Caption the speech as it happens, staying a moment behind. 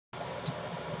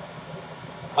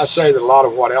I say that a lot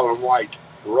of what Ellen White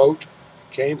wrote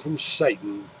came from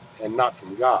Satan and not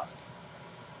from God.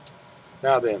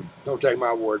 Now then, don't take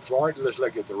my word for it. Let's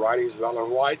look at the writings of Ellen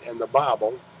White and the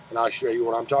Bible, and I'll show you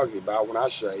what I'm talking about when I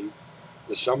say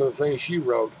that some of the things she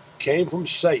wrote came from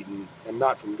Satan and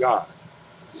not from God.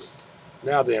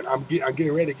 Now then, I'm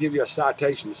getting ready to give you a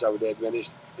citation, Seventh-day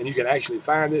Adventist, and you can actually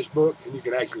find this book, and you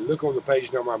can actually look on the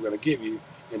page number I'm going to give you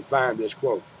and find this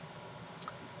quote.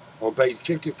 On page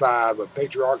 55 of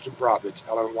Patriarchs and Prophets,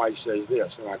 Ellen White says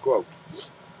this, and I quote,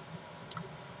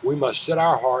 "We must set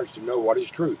our hearts to know what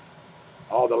is truth.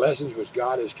 All the lessons which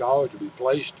God has caused to be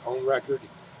placed on record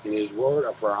in His Word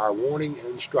are for our warning and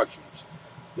instructions.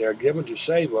 They are given to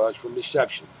save us from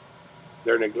deception.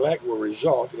 Their neglect will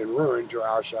result in ruin to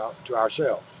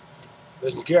ourselves."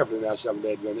 Listen carefully now,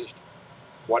 Seventh-day Adventist.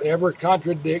 Whatever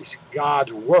contradicts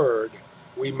God's Word,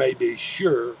 we may be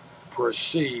sure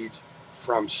proceeds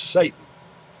from Satan.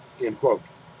 End quote.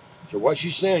 So what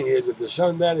she's saying is, if there's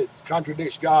something that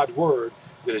contradicts God's Word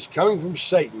that is coming from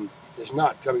Satan, it's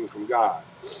not coming from God.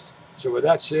 So with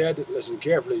that said, listen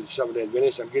carefully, Seventh-day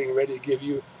Adventist. I'm getting ready to give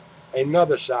you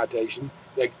another citation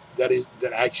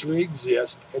that actually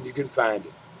exists, and you can find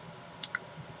it.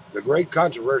 The Great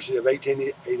Controversy of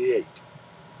 1888,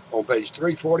 on page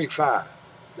 345.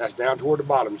 That's down toward the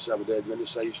bottom, Seventh-day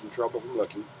Adventist, save some trouble from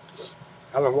looking.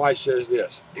 Ellen White says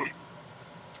this: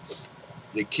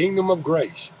 "The kingdom of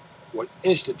grace was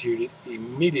instituted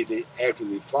immediately after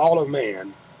the fall of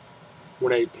man,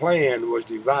 when a plan was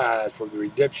devised for the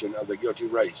redemption of the guilty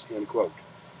race." End quote.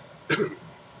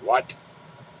 What?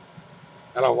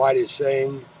 Ellen White is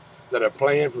saying that a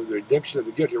plan for the redemption of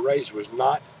the guilty race was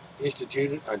not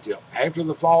instituted until after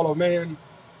the fall of man?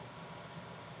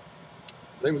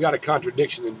 I think we got a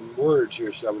contradiction in words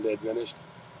here, Seventh-day Adventist.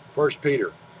 1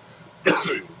 Peter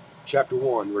chapter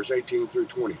 1, verse 18 through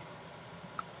 20.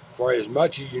 "For as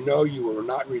much as you know you were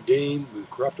not redeemed with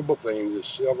corruptible things as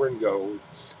silver and gold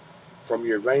from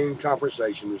your vain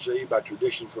conversation received by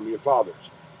tradition from your fathers,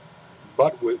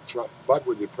 but with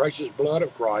the precious blood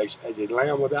of Christ, as a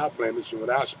lamb without blemish and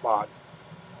without spot,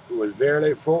 who was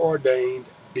verily foreordained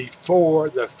before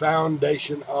the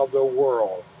foundation of the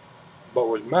world, but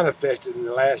was manifested in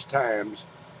the last times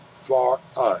for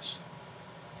us."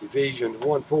 Ephesians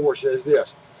 1:4 says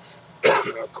this: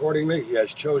 "Accordingly, He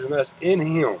has chosen us in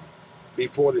Him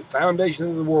before the foundation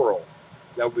of the world,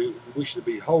 that we should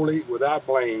be holy, without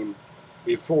blame,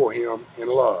 before Him in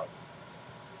love."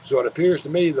 So it appears to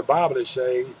me the Bible is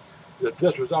saying that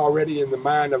this was already in the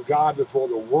mind of God before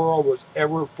the world was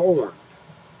ever formed.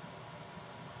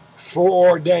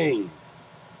 Foreordained.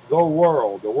 The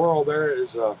world there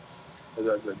is the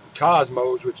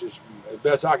cosmos, which is, as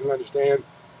best I can understand,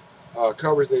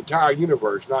 covers the entire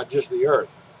universe, not just the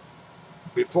earth.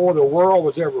 Before the world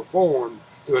was ever formed,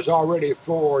 it was already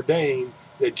foreordained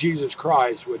that Jesus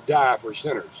Christ would die for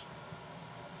sinners.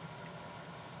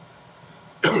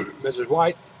 Mrs.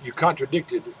 White, you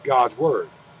contradicted God's Word.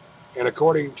 And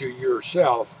according to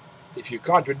yourself, if you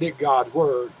contradict God's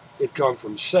Word, it comes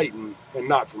from Satan and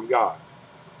not from God.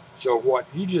 So what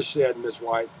you just said, Miss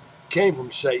White, came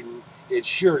from Satan. It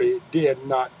surely did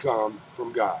not come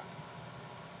from God.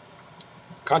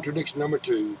 Contradiction number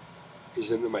 2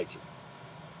 is in the making.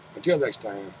 Until next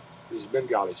time, this has been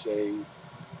Golly saying,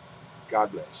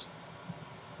 God bless.